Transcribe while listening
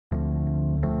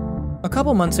A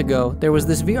couple months ago, there was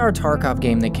this VR Tarkov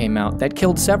game that came out that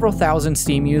killed several thousand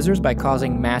Steam users by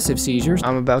causing massive seizures.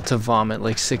 I'm about to vomit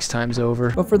like 6 times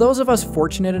over. But for those of us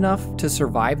fortunate enough to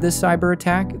survive this cyber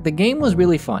attack, the game was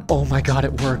really fun. Oh my god,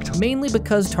 it worked. Mainly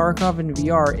because Tarkov in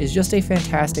VR is just a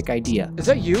fantastic idea. Is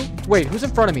that you? Wait, who's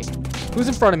in front of me? Who's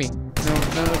in front of me? No,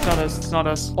 it's not us. It's not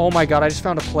us. Oh my god, I just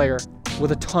found a player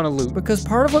with a ton of loot. Because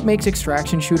part of what makes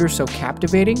extraction shooters so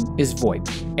captivating is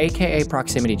VoIP, aka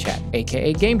proximity chat,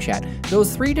 aka game chat.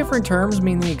 Those 3 different terms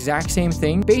mean the exact same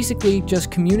thing, basically just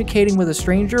communicating with a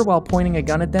stranger while pointing a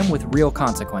gun at them with real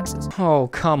consequences. Oh,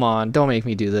 come on, don't make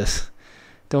me do this.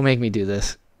 Don't make me do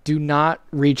this. Do not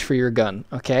reach for your gun,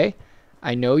 okay?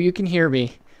 I know you can hear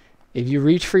me. If you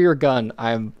reach for your gun,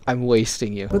 I'm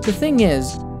wasting you. But the thing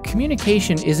is,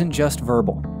 communication isn't just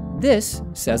verbal. This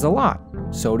says a lot.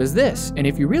 So does this. And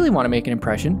if you really want to make an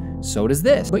impression, so does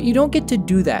this. But you don't get to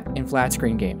do that in flat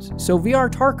screen games. So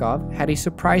VR Tarkov had a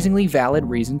surprisingly valid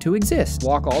reason to exist.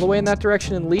 Walk all the way in that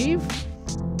direction and leave?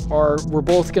 Or we're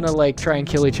both gonna like try and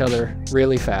kill each other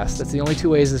really fast. That's the only 2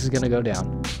 ways this is gonna go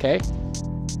down, okay?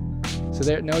 So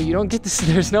there, no, you don't get this,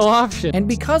 there's no option. And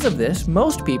because of this,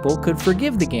 most people could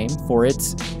forgive the game for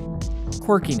its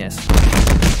quirkiness.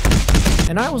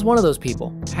 And I was one of those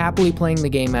people, happily playing the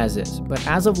game as is. But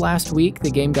as of last week,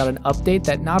 the game got an update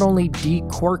that not only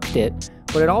de-quirked it,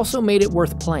 but it also made it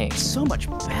worth playing. So much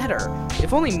better.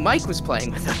 If only Mike was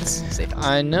playing with us.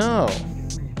 I know.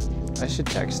 I should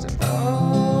text him.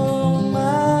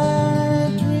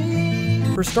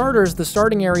 For starters, the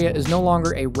starting area is no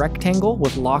longer a rectangle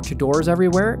with locked doors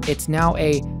everywhere. It's now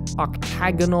a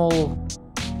octagonal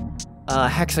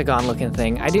hexagon looking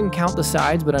thing. I didn't count the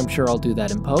sides, but I'm sure I'll do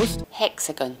that in post.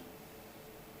 Hexagon.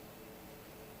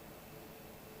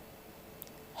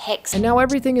 And now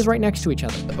everything is right next to each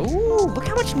other. Ooh, look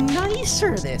how much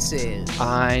nicer this is.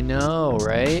 I know,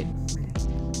 right?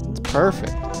 It's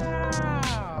perfect.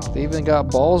 They even got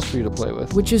balls for you to play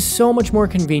with. Which is so much more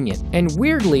convenient. And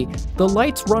weirdly, the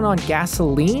lights run on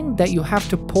gasoline that you have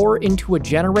to pour into a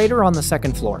generator on the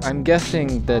 2nd floor. I'm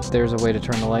guessing that there's a way to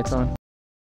turn the lights on.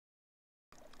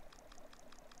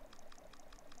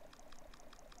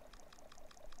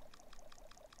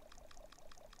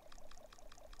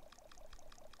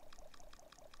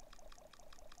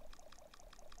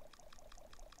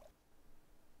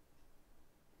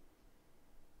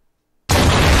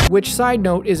 Which, side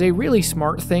note, is a really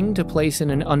smart thing to place in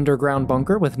an underground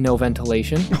bunker with no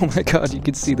ventilation. Oh my god, you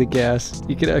can see the gas.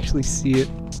 You can actually see it.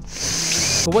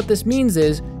 But what this means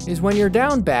is when you're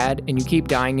down bad and you keep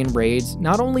dying in raids,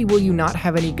 not only will you not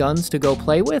have any guns to go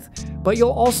play with, but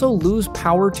you'll also lose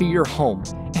power to your home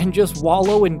and just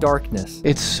wallow in darkness.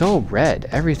 It's so red.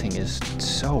 Everything is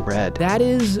so red. That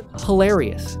is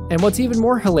hilarious. And what's even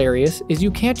more hilarious is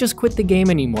you can't just quit the game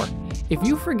anymore. If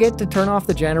you forget to turn off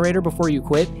the generator before you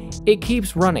quit, it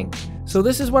keeps running. So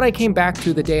this is what I came back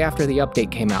to the day after the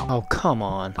update came out. Oh, come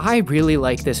on. I really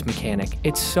like this mechanic.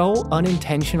 It's so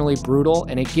unintentionally brutal,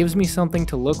 and it gives me something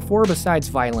to look for besides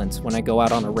violence when I go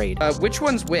out on a raid. Which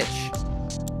one's which?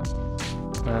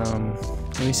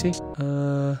 Let me see.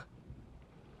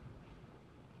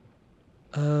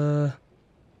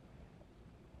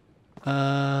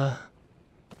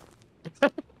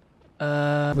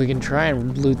 We can try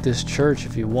and loot this church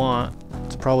if you want.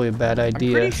 It's probably a bad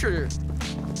idea. I'm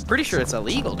pretty sure it's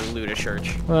illegal to loot a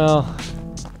church. Well,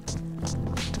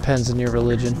 depends on your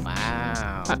religion.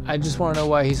 Wow. I just want to know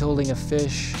why he's holding a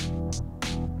fish.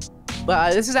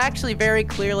 Well, this is actually very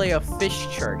clearly a fish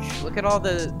church. Look at all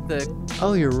the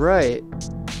Oh, you're right.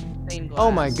 stained glass.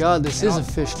 Oh my god, this is a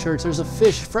fish church. There's a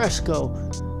fish fresco.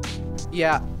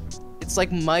 Yeah, it's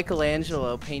like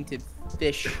Michelangelo painted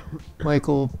fish.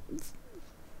 Michael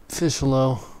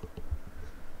Fishlow.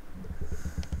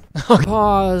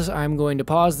 Pause. I'm going to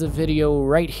pause the video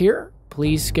right here.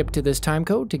 Please skip to this time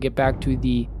code to get back to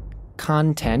the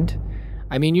content.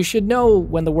 I mean, you should know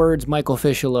when the words Michael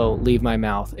Fishlow leave my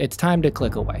mouth. It's time to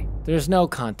click away. There's no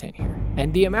content here.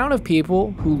 And the amount of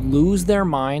people who lose their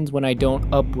minds when I don't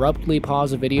abruptly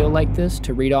pause a video like this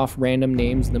to read off random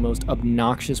names in the most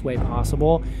obnoxious way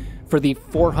possible for the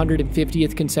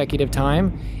 450th consecutive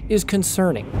time is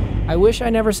concerning. I wish I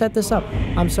never set this up.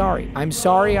 I'm sorry. I'm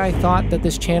sorry I thought that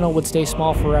this channel would stay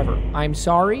small forever. I'm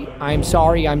sorry. I'm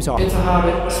sorry. I'm sorry. It's a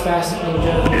Hobbit, Spastic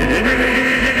Ninja.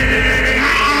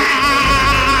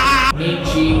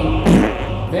 Nietzsche.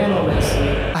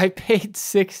 Vanomancy. I paid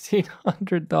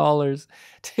 $1,600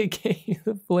 to get you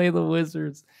to play the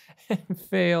Wizards and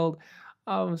failed.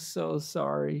 I'm so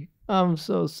sorry. I'm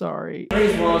so sorry.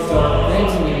 Praise Wallace,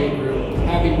 Thanks Media Group.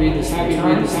 Happy to read this 3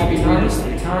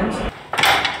 times.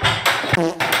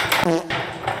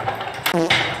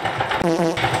 We ate a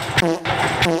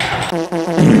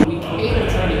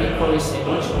trying to get Corey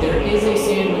sandwich. There is a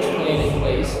sandwich plan in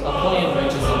place. A plan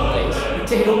wrench is in place.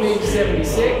 Potato Mage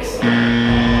 76.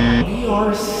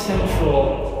 VR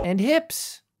Central. And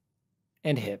hips.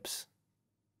 And hips.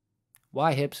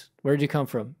 Why hips? Where'd you come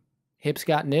from? Hips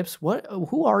got nips? What?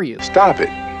 Who are you? Stop it.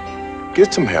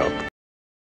 Get some help.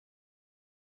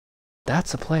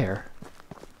 That's a player.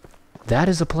 That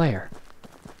is a player.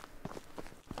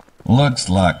 Looks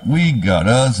like we got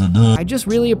us a dub. I just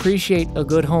really appreciate a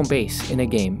good home base in a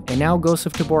game, and now Ghost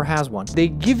of Tabor has one. They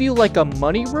give you like a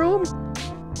money room?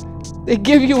 They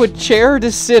give you a chair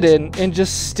to sit in and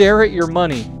just stare at your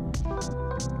money.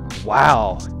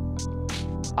 Wow.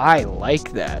 I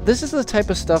like that. This is the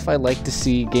type of stuff I like to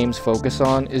see games focus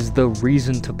on, is the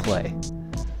reason to play.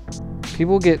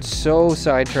 People get so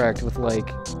sidetracked with like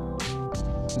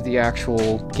the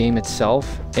actual game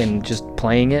itself and just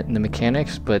playing it and the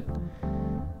mechanics, but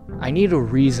I need a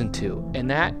reason to.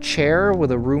 And that chair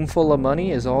with a room full of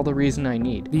money is all the reason I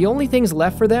need. The only things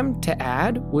left for them to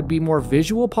add would be more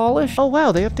visual polish. Oh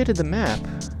wow, they updated the map.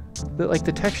 Like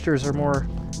the textures are more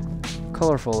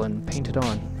colorful and painted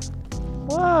on.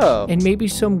 Whoa. And maybe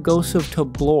some Ghosts of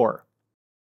Tabor.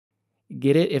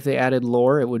 Get it? If they added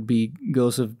lore, it would be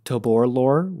Ghosts of Tabor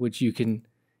lore, which you can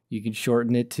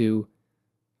shorten it to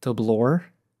Tabor.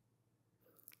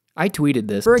 I tweeted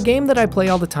this. For a game that I play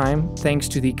all the time, thanks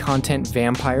to the content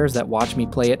vampires that watch me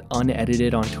play it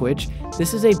unedited on Twitch,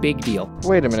 this is a big deal.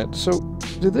 Wait a minute, so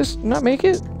did this not make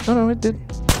it? Oh no, it did.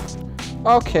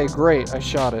 Okay, great, I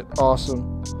shot it.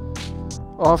 Awesome.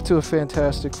 Off to a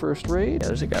fantastic first raid. Yeah,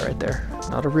 there's a guy right there.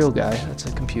 Not a real guy, that's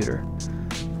a computer.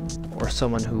 Or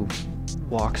someone who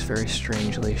walks very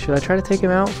strangely. Should I try to take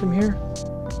him out from here?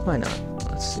 Why not?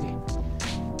 Let's see.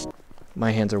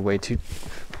 My hands are way too...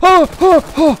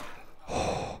 Oh,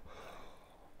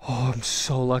 I'm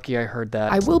so lucky I heard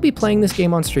that. I will be playing this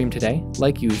game on stream today,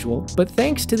 like usual, but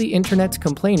thanks to the internet's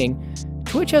complaining,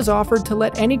 Twitch has offered to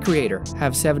let any creator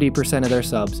have 70% of their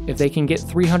subs if they can get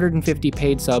 350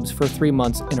 paid subs for 3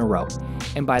 months in a row.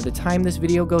 And by the time this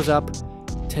video goes up,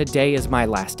 today is my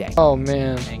last day. Oh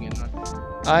man.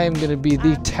 I am gonna be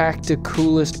the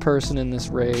tacticalest person in this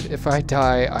raid. If I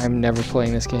die, I'm never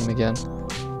playing this game again.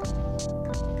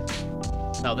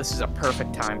 No, this is a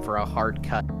perfect time for a hard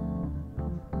cut.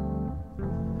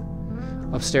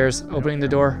 Upstairs, opening the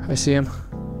door. I see him.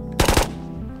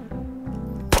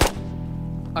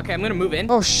 Okay, I'm gonna move in.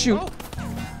 Oh shoot! Oh.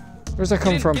 Where's that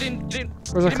coming from?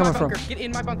 Where's that coming from? Get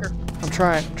in my bunker. I'm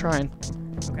trying.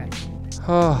 Okay.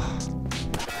 Oh.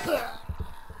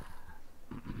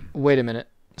 Wait a minute.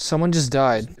 Someone just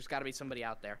died. There's gotta be somebody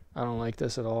out there. I don't like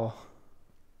this at all.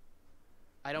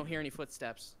 I don't hear any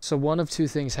footsteps. So one of two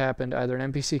things happened. Either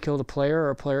an NPC killed a player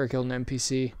or a player killed an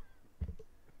NPC.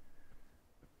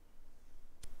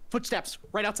 Footsteps,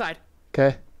 right outside.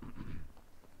 Okay.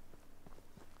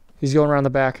 He's going around the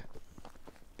back.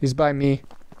 He's by me.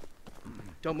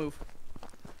 Don't move.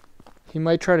 He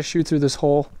might try to shoot through this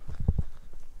hole.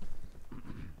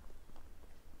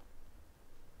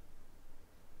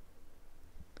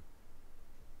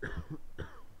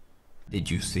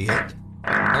 Did you see it?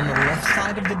 On the left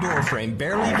side of the doorframe,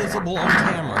 barely visible on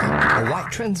camera, a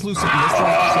white translucent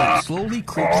mist-like cloak slowly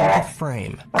creeps into the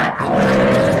frame.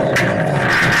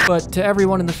 But to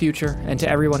everyone in the future, and to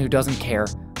everyone who doesn't care,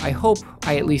 I hope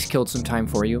I at least killed some time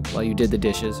for you while you did the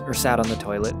dishes, or sat on the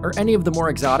toilet, or any of the more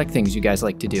exotic things you guys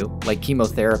like to do, like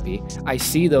chemotherapy. I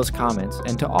see those comments,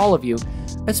 and to all of you,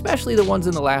 especially the ones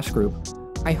in the last group,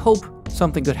 I hope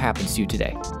something good happens to you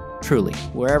today. Truly,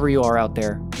 wherever you are out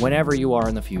there, whenever you are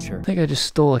in the future. I think I just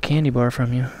stole a candy bar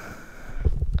from you.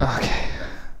 Okay.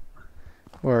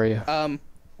 Where are you?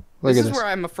 This is where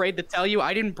I'm afraid to tell you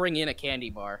I didn't bring in a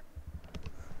candy bar.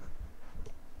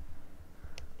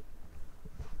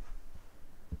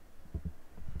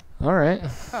 All right.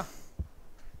 Huh.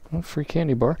 Well, free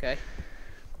candy bar. Okay.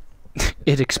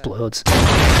 It explodes.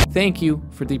 Thank you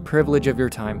for the privilege of your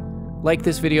time. Like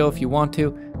this video if you want to,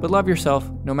 but love yourself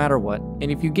no matter what. And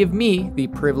if you give me the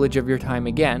privilege of your time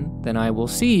again, then I will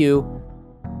see you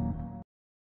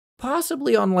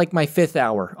possibly on like my 5th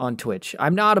hour on Twitch.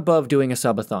 I'm not above doing a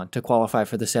subathon to qualify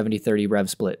for the 70-30 rev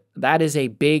split. That is a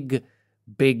big,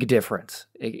 big difference.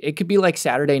 It could be like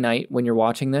Saturday night when you're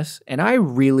watching this, and I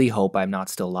really hope I'm not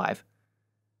still live.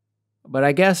 But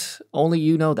I guess only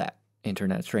you know that,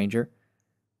 internet stranger.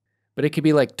 But it could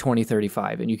be like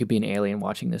 2035, and you could be an alien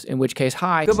watching this, in which case,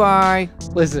 hi, goodbye.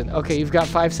 Listen, okay, you've got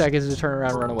 5 seconds to turn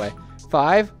around and run away.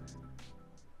 5,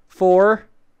 4,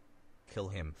 Kill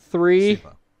him. 3,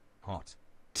 Super. Hot.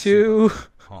 2,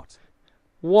 Hot.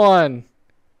 1.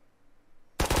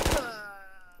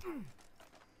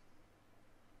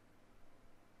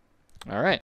 All right.